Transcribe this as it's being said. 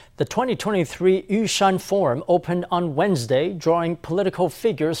The 2023 Yushan Forum opened on Wednesday, drawing political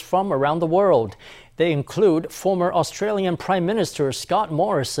figures from around the world. They include former Australian Prime Minister Scott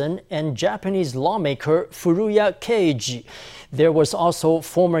Morrison and Japanese lawmaker Furuya Keiji. There was also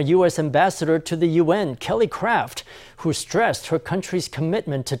former U.S. Ambassador to the UN, Kelly Craft, who stressed her country's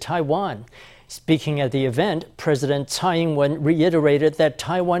commitment to Taiwan. Speaking at the event, President Tsai Ing-wen reiterated that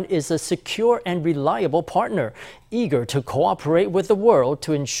Taiwan is a secure and reliable partner, eager to cooperate with the world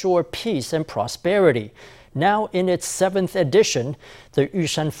to ensure peace and prosperity. Now in its 7th edition, the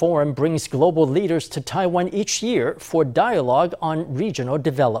Yushan Forum brings global leaders to Taiwan each year for dialogue on regional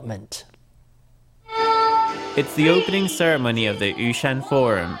development. It's the opening ceremony of the Yushan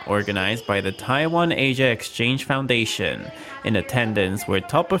Forum, organized by the Taiwan Asia Exchange Foundation. In attendance were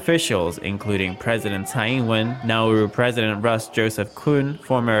top officials, including President Tsai Ing-wen, Nauru President Russ Joseph Kun,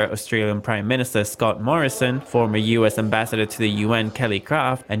 former Australian Prime Minister Scott Morrison, former U.S. Ambassador to the UN Kelly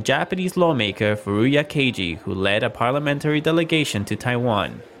Craft, and Japanese lawmaker Furuya Keiji, who led a parliamentary delegation to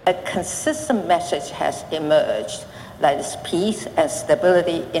Taiwan. A consistent message has emerged that peace and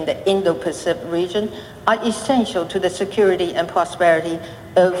stability in the Indo-Pacific region are essential to the security and prosperity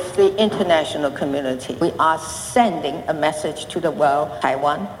of the international community. We are sending a message to the world.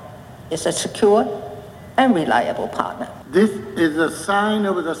 Taiwan is a secure and reliable partner. This is a sign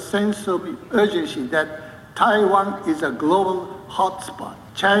of the sense of urgency that Taiwan is a global hotspot.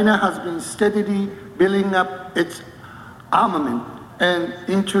 China has been steadily building up its armament and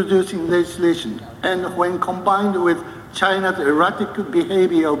introducing legislation. And when combined with China's erratic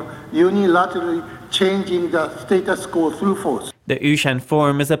behavior of unilaterally changing the status quo through force. The Yushan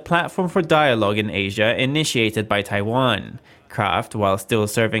Forum is a platform for dialogue in Asia initiated by Taiwan. Kraft, while still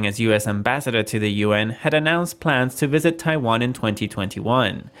serving as U.S. Ambassador to the UN, had announced plans to visit Taiwan in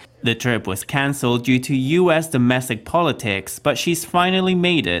 2021. The trip was cancelled due to U.S. domestic politics, but she's finally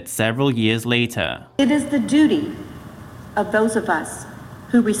made it several years later. It is the duty of those of us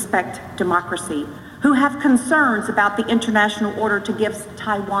who respect democracy, who have concerns about the international order, to give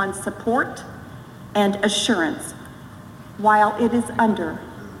Taiwan support and assurance while it is under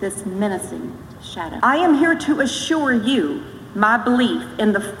this menacing shadow. I am here to assure you my belief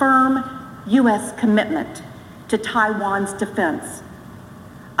in the firm U.S. commitment to Taiwan's defense.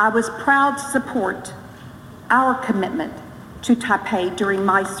 I was proud to support our commitment to Taipei during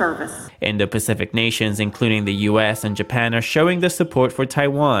my service. Indo-Pacific nations, including the US and Japan, are showing their support for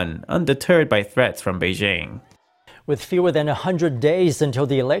Taiwan, undeterred by threats from Beijing. With fewer than 100 days until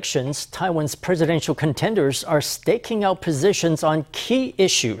the elections, Taiwan's presidential contenders are staking out positions on key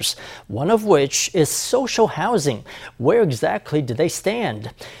issues, one of which is social housing. Where exactly do they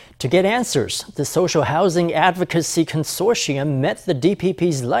stand? To get answers, the Social Housing Advocacy Consortium met the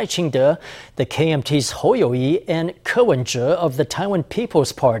DPP's Lai Ching-te, the KMT's Hou You-yi, and Ko Wen-je of the Taiwan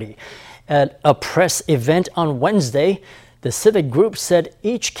People's Party. At a press event on Wednesday, the civic group said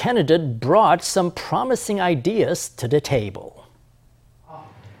each candidate brought some promising ideas to the table.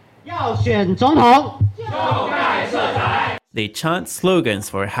 They chant slogans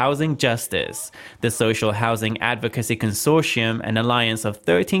for housing justice. The Social Housing Advocacy Consortium, an alliance of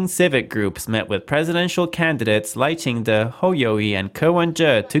 13 civic groups, met with presidential candidates Lai Ching-te, Hou You-yi, and Ko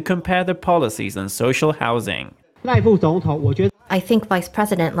Wen-je to compare their policies on social housing. I think Vice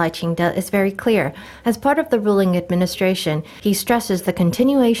President Lai Ching-te is very clear. As part of the ruling administration, he stresses the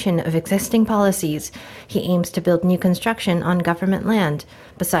continuation of existing policies. He aims to build new construction on government land.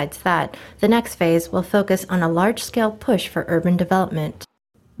 Besides that, the next phase will focus on a large-scale push for urban development.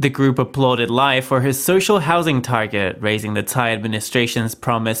 The group applauded Lai for his social housing target, raising the Tsai administration's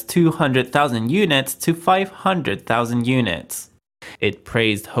promised 200,000 units to 500,000 units. It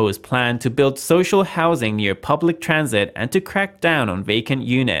praised Ho's plan to build social housing near public transit and to crack down on vacant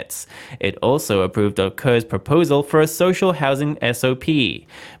units. It also approved of Ko's proposal for a social housing SOP,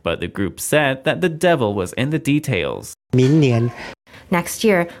 but the group said that the devil was in the details. Next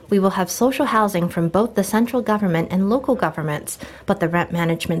year, we will have social housing from both the central government and local governments, but the rent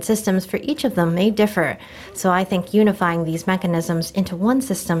management systems for each of them may differ. So I think unifying these mechanisms into one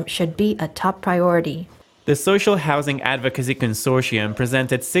system should be a top priority. The Social Housing Advocacy Consortium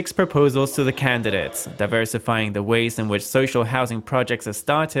presented 6 proposals to the candidates, diversifying the ways in which social housing projects are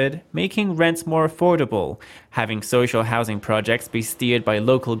started, making rents more affordable, having social housing projects be steered by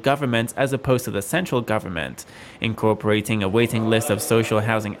local governments as opposed to the central government, incorporating a waiting list of social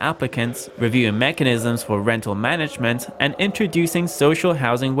housing applicants, reviewing mechanisms for rental management, and introducing social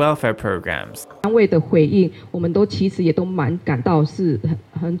housing welfare programs. 单位的回应，我们都其实也都蛮感到是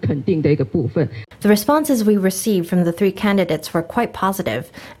很肯定的一个部分。The responses we received from the three candidates were quite positive.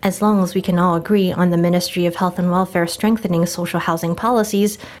 As long as we can all agree on the Ministry of Health and Welfare strengthening social housing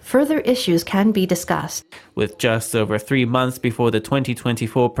policies, further issues can be discussed. With just over 3 months before the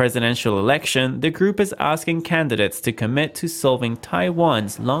 2024 presidential election, the group is asking candidates to commit to solving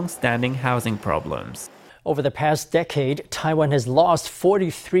Taiwan's long-standing housing problems. Over the past decade, Taiwan has lost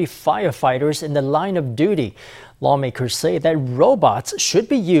 43 firefighters in the line of duty. Lawmakers say that robots should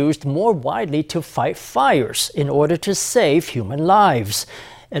be used more widely to fight fires in order to save human lives.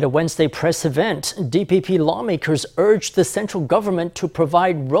 At a Wednesday press event, DPP lawmakers urged the central government to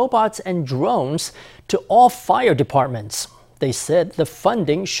provide robots and drones to all fire departments. They said the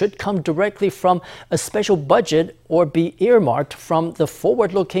funding should come directly from a special budget or be earmarked from the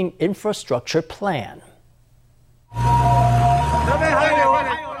forward-looking infrastructure plan.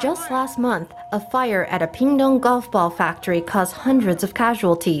 Just last month, a fire at a Pingdong golf ball factory caused hundreds of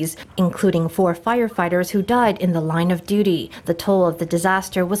casualties, including 4 firefighters who died in the line of duty. The toll of the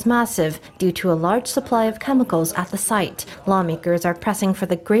disaster was massive due to a large supply of chemicals at the site. Lawmakers are pressing for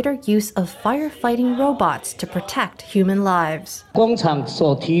the greater use of firefighting robots to protect human lives. 工厂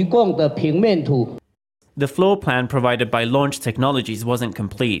所提供的平面图 The floor plan provided by Launch Technologies wasn't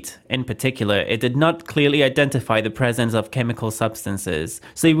complete. In particular, it did not clearly identify the presence of chemical substances.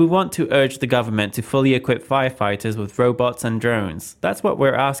 So we want to urge the government to fully equip firefighters with robots and drones. That's what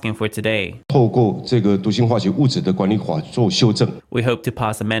we're asking for today. 透过这个毒性化学物质的管理法做修正。 We hope to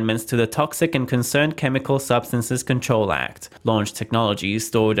pass amendments to the Toxic and Concerned Chemical Substances Control Act. Launch Technologies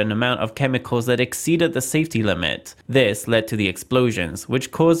stored an amount of chemicals that exceeded the safety limit. This led to the explosions,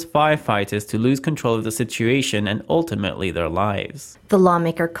 which caused firefighters to lose control of the situation and ultimately their lives. The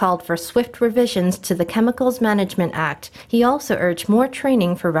lawmaker called for swift revisions to the Chemicals Management Act. He also urged more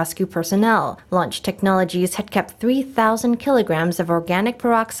training for rescue personnel. Launch Technologies had kept 3,000 kilograms of organic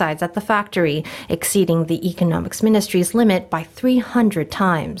peroxides at the factory, exceeding the Economics Ministry's limit by 300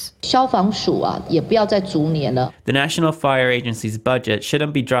 times. 消防署也不要再逐年了。 The National Fire Agency's budget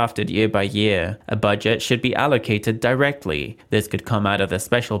shouldn't be drafted year by year. A budget should be allocated directly. This could come out of the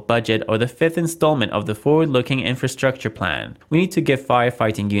special budget or the 5th installment of the forward-looking infrastructure plan. We need to give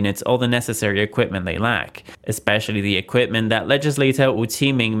firefighting units all the necessary equipment they lack, especially the equipment that legislator Wu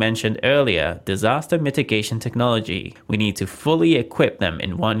Qiming mentioned earlier, disaster mitigation technology. We need to fully equip them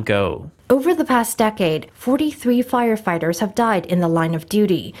in one go. Over the past decade, 43 firefighters have died in the line of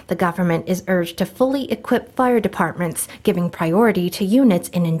duty. The government is urged to fully equip fire departments, giving priority to units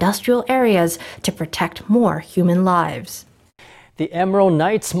in industrial areas to protect more human lives. The Emerald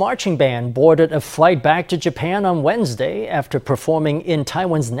Knights Marching Band boarded a flight back to Japan on Wednesday after performing in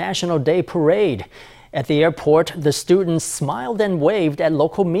Taiwan's National Day Parade. At the airport, the students smiled and waved at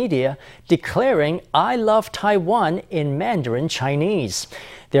local media, declaring, "I love Taiwan" in Mandarin Chinese.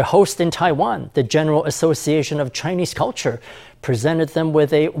 Their host in Taiwan, the General Association of Chinese Culture, presented them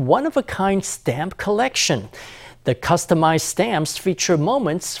with a one-of-a-kind stamp collection. The customized stamps feature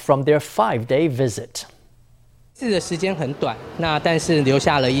moments from their 5-day visit. 的时间很短，但是留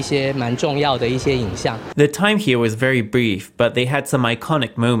下了一些蛮重要的一些影像。 The time here was very brief, but they had some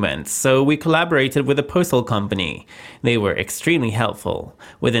iconic moments, so we collaborated with a postal company. They were extremely helpful.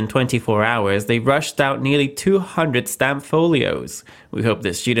 Within 24 hours, they rushed out nearly 200 stamp folios. We hope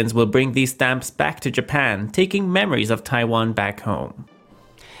the students will bring these stamps back to Japan, taking memories of Taiwan back home.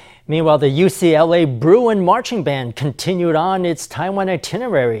 Meanwhile, the UCLA Bruin Marching Band continued on its Taiwan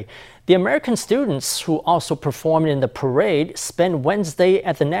itinerary. The American students, who also performed in the parade, spent Wednesday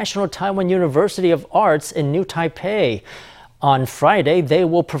at the National Taiwan University of Arts in New Taipei. On Friday, they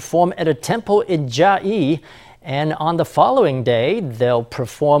will perform at a temple in Chiayi, and on the following day, they'll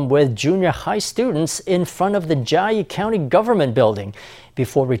perform with junior high students in front of the Chiayi County Government Building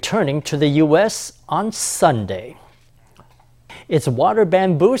before returning to the U.S. on Sunday. It's water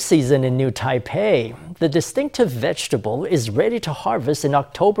bamboo season in New Taipei. The distinctive vegetable is ready to harvest in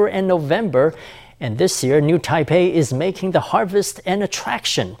October and November, and this year New Taipei is making the harvest an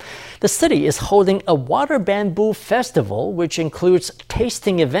attraction. The city is holding a water bamboo festival, which includes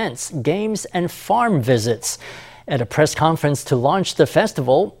tasting events, games, and farm visits. At a press conference to launch the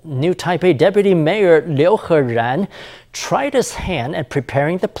festival, New Taipei Deputy Mayor Liu Heran tried his hand at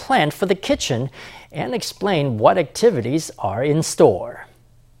preparing the plant for the kitchen and explained what activities are in store.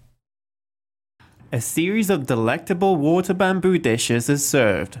 A series of delectable water bamboo dishes is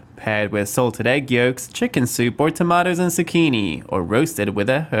served, paired with salted egg yolks, chicken soup or tomatoes and zucchini, or roasted with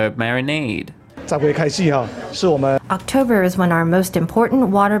a herb marinade. October is when our most important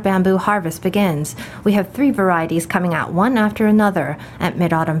water bamboo harvest begins. We have 3 varieties coming out one after another. At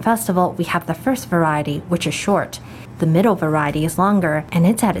Mid-Autumn Festival, we have the first variety, which is short. The middle variety is longer, and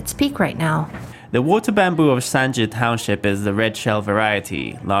it's at its peak right now. The water bamboo of Sanji Township is the red shell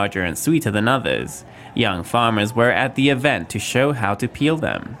variety, larger and sweeter than others. Young farmers were at the event to show how to peel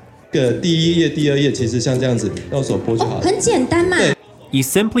them. You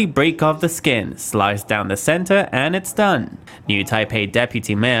simply break off the skin, slice down the center, and it's done. New Taipei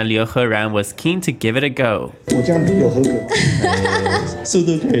Deputy Mayor Liu Heran was keen to give it a go.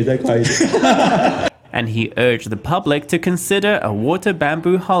 And he urged the public to consider a water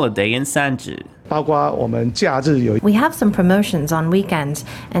bamboo holiday in Sanji. We have some promotions on weekends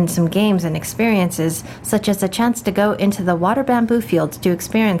and some games and experiences, such as a chance to go into the water bamboo fields to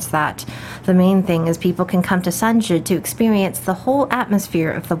experience that. The main thing is people can come to Sanji to experience the whole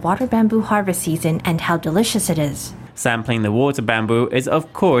atmosphere of the water bamboo harvest season and how delicious it is. Sampling the water bamboo is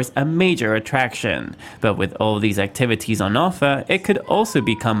of course a major attraction, but with all these activities on offer, it could also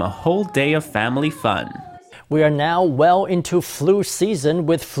become a whole day of family fun. We are now well into flu season,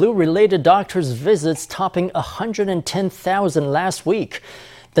 with flu-related doctors' visits topping 110,000 last week.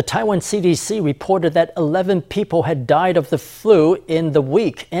 The Taiwan CDC reported that 11 people had died of the flu in the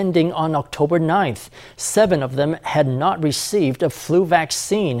week ending on October 9th. 7 of them had not received a flu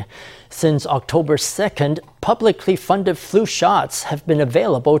vaccine. Since October 2nd, publicly funded flu shots have been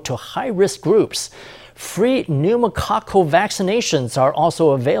available to high-risk groups. Free pneumococcal vaccinations are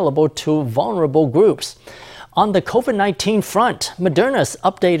also available to vulnerable groups. On the COVID-19 front, Moderna's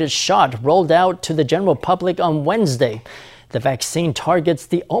updated shot rolled out to the general public on Wednesday. The vaccine targets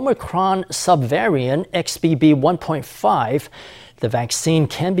the Omicron subvariant XBB 1.5. The vaccine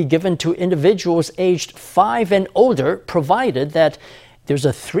can be given to individuals aged 5 and older, provided that there's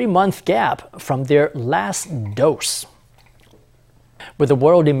a 3-month gap from their last dose. With the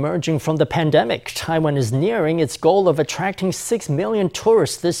world emerging from the pandemic, Taiwan is nearing its goal of attracting 6 million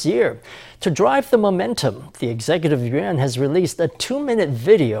tourists this year. To drive the momentum, the executive yuan has released a 2-minute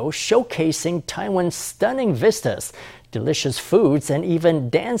video showcasing Taiwan's stunning vistas, delicious foods, and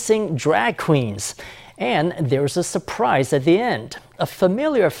even dancing drag queens. And there's a surprise at the end, a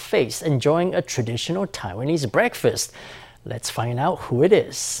familiar face enjoying a traditional Taiwanese breakfast. Let's find out who it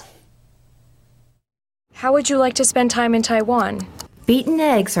is. How would you like to spend time in Taiwan? Beaten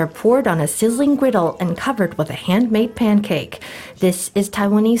eggs are poured on a sizzling griddle and covered with a handmade pancake. This is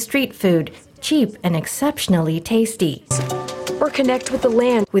Taiwanese street food, cheap and exceptionally tasty. Or connect with the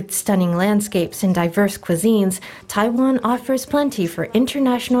land. With stunning landscapes and diverse cuisines, Taiwan offers plenty for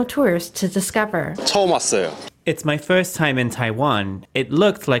international tourists to discover. It's my first time in Taiwan. It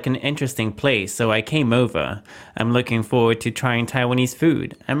looked like an interesting place, so I came over. I'm looking forward to trying Taiwanese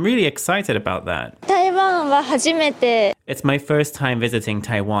food. I'm really excited about that. It's my first time visiting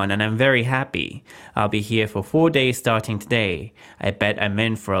Taiwan, and I'm very happy. I'll be here for 4 days starting today. I bet I'm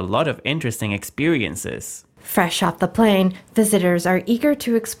in for a lot of interesting experiences. Fresh off the plane, visitors are eager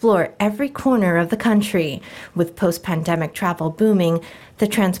to explore every corner of the country. With post-pandemic travel booming, the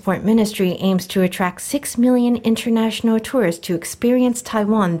Transport Ministry aims to attract 6 million international tourists to experience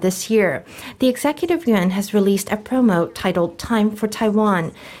Taiwan this year. The executive yuan has released a promo titled Time for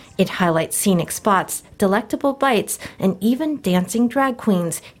Taiwan. It highlights scenic spots, delectable bites, and even dancing drag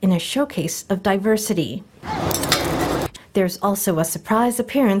queens in a showcase of diversity. There's also a surprise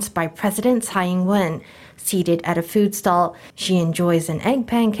appearance by President Tsai Ing-wen. Seated at a food stall, she enjoys an egg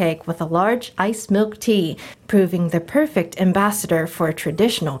pancake with a large iced milk tea, proving the perfect ambassador for a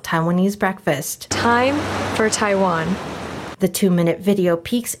traditional Taiwanese breakfast. Time for Taiwan. The 2-minute video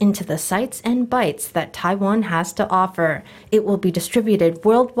peeks into the sights and bites that Taiwan has to offer. It will be distributed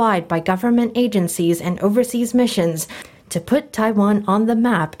worldwide by government agencies and overseas missions to put Taiwan on the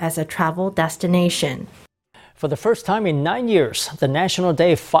map as a travel destination. For the first time in 9 years, the National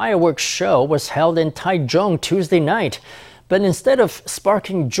Day fireworks show was held in Taichung Tuesday night. But instead of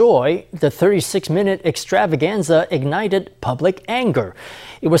sparking joy, the 36-minute extravaganza ignited public anger.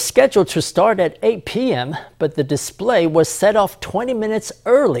 It was scheduled to start at 8 p.m., but the display was set off 20 minutes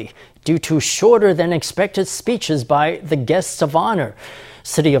early due to shorter than expected speeches by the guests of honor.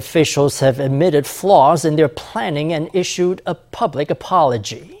 City officials have admitted flaws in their planning and issued a public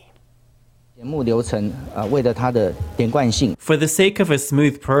apology. For the sake of a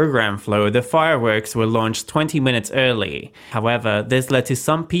smooth program flow, the fireworks were launched 20 minutes early. However, this led to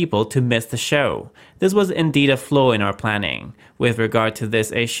some people to miss the show. This was indeed a flaw in our planning. With regard to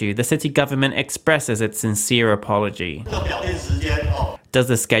this issue, the city government expresses its sincere apology. Does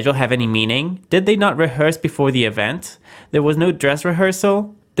the schedule have any meaning? Did they not rehearse before the event? There was no dress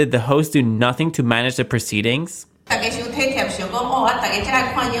rehearsal? Did the host do nothing to manage the proceedings?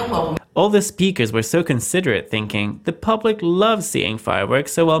 All the speakers were so considerate, thinking, the public loves seeing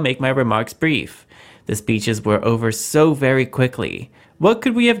fireworks, so I'll make my remarks brief. The speeches were over so very quickly. What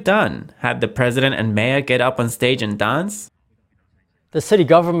could we have done? Had the president and mayor get up on stage and dance? The city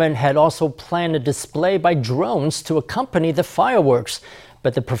government had also planned a display by drones to accompany the fireworks,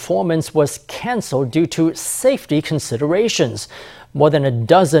 but the performance was canceled due to safety considerations. More than a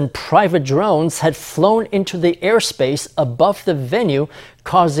dozen private drones had flown into the airspace above the venue,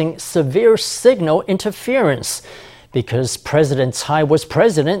 causing severe signal interference. Because President Tsai was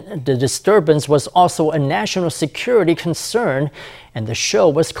president, the disturbance was also a national security concern, and the show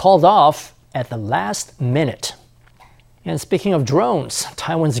was called off at the last minute. And speaking of drones,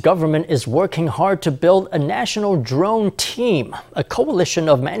 Taiwan's government is working hard to build a national drone team, a coalition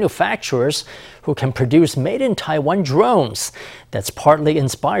of manufacturers who can produce made-in-Taiwan drones. That's partly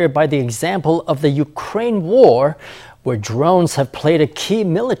inspired by the example of the Ukraine war, where drones have played a key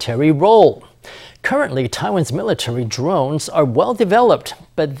military role. Currently, Taiwan's military drones are well developed,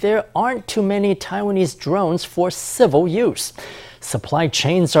 but there aren't too many Taiwanese drones for civil use. Supply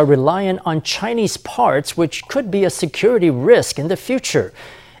chains are reliant on Chinese parts, which could be a security risk in the future.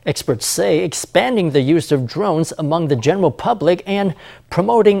 Experts say expanding the use of drones among the general public and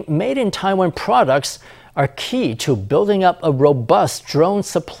promoting made-in-Taiwan products are key to building up a robust drone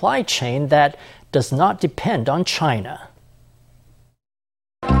supply chain that does not depend on China.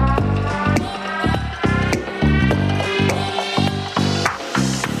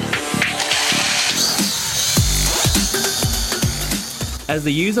 As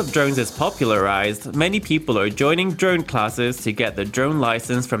the use of drones is popularized, many people are joining drone classes to get the drone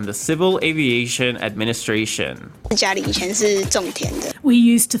license from the Civil Aviation Administration. We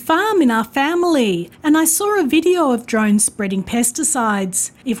used to farm in our family, and I saw a video of drones spreading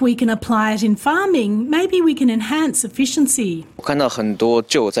pesticides. If we can apply it in farming, maybe we can enhance efficiency. I've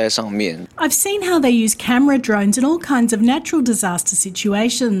seen how they use camera drones in all kinds of natural disaster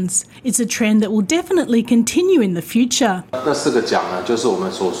situations. It's a trend that will definitely continue in the future.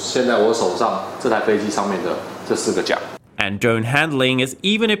 And drone handling is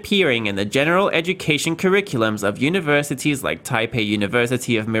even appearing in the general education curriculums of universities like Taipei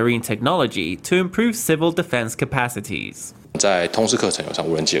University of Marine Technology to improve civil defense capacities.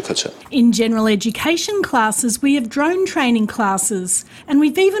 In general education classes, we have drone training classes, and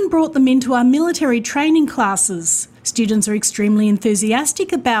we've even brought them into our military training classes. Students are extremely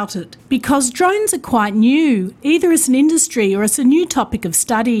enthusiastic about it because drones are quite new, either as an industry or as a new topic of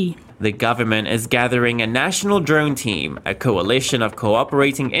study. The government is gathering a national drone team, a coalition of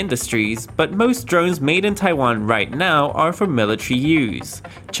cooperating industries, but most drones made in Taiwan right now are for military use.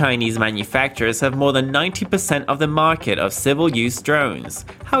 Chinese manufacturers have more than 90% of the market of civil-use drones.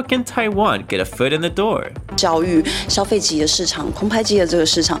 How can Taiwan get a foot in the door?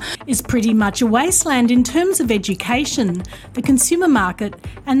 Is pretty much a wasteland in terms of education, the consumer market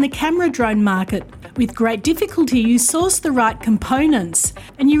and the camera drone market. With great difficulty, you source the right components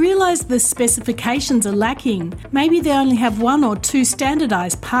and you realise the specifications are lacking. Maybe they only have 1 or 2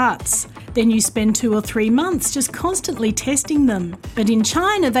 standardised parts. Then you spend 2 or 3 months just constantly testing them. But in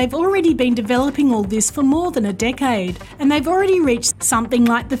China, they've already been developing all this for more than a decade, and they've already reached something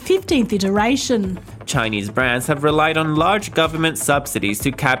like the 15th iteration. Chinese brands have relied on large government subsidies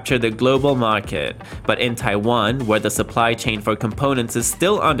to capture the global market. But in Taiwan, where the supply chain for components is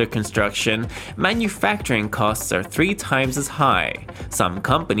still under construction, manufacturing costs are 3 times as high. Some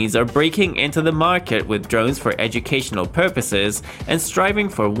companies are breaking into the market with drones for educational purposes and striving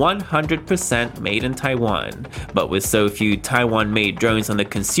for 100% made in Taiwan. But with so few Taiwan-made drones on the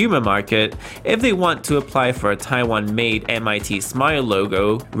consumer market, if they want to apply for a Taiwan-made MIT Smile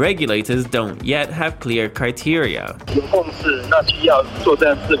logo, regulators don't yet have clear criteria.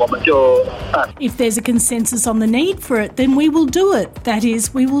 If there's a consensus on the need for it, then we will do it. That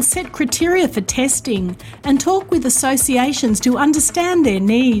is, we will set criteria for testing and talk with associations to understand their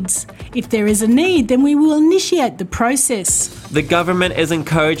needs. If there is a need, then we will initiate the process. The government is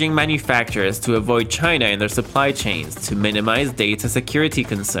encouraging manufacturers to avoid China in their supply chains to minimize data security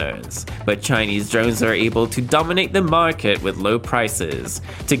concerns. But Chinese drones are able to dominate the market with low prices.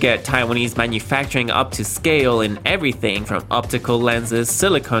 To get Taiwanese manufacturing up to scale in everything from optical lenses,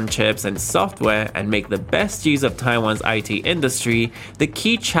 silicon chips, and software and make the best use of Taiwan's IT industry, the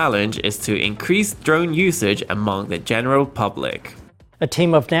key challenge is to increase drone usage among the general public. A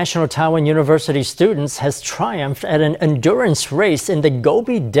team of National Taiwan University students has triumphed at an endurance race in the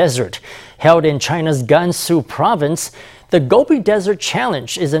Gobi Desert. Held in China's Gansu province, the Gobi Desert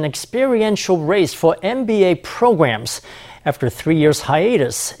Challenge is an experiential race for MBA programs. After 3 years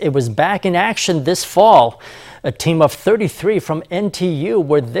hiatus, it was back in action this fall. A team of 33 from NTU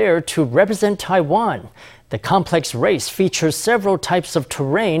were there to represent Taiwan. The complex race features several types of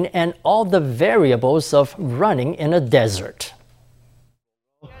terrain and all the variables of running in a desert.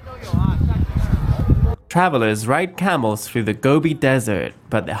 Travelers ride camels through the Gobi Desert,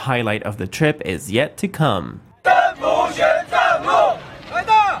 but the highlight of the trip is yet to come.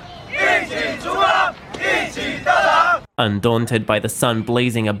 Undaunted by the sun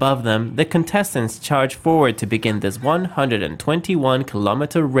blazing above them, the contestants charge forward to begin this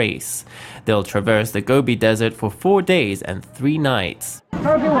 121-kilometer race. They'll traverse the Gobi Desert for 4 days and 3 nights.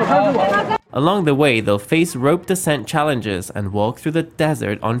 Along the way, they'll face rope descent challenges and walk through the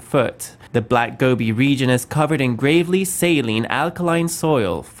desert on foot. The Black Gobi region is covered in gravely saline alkaline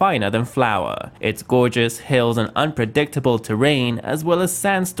soil, finer than flour. Its gorgeous hills and unpredictable terrain, as well as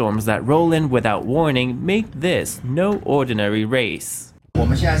sandstorms that roll in without warning, make this no ordinary race. 我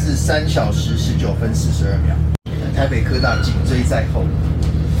们现在是3小时19分42秒，台北科大紧追在后，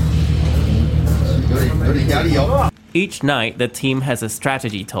有点压力哦。 Each night, the team has a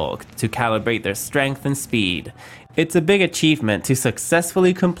strategy talk to calibrate their strength and speed. It's a big achievement to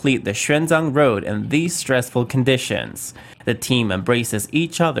successfully complete the Xuanzang Road in these stressful conditions. The team embraces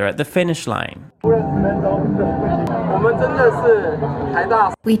each other at the finish line.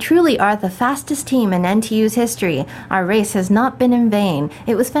 We truly are the fastest team in NTU's history. Our race has not been in vain.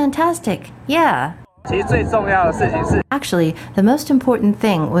 It was fantastic. Yeah. Actually, the most important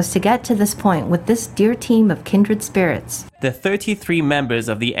thing was to get to this point with this dear team of kindred spirits. The 33 members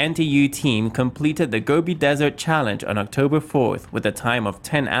of the NTU team completed the Gobi Desert Challenge on October 4th with a time of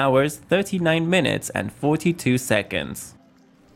 10 hours, 39 minutes, and 42 seconds.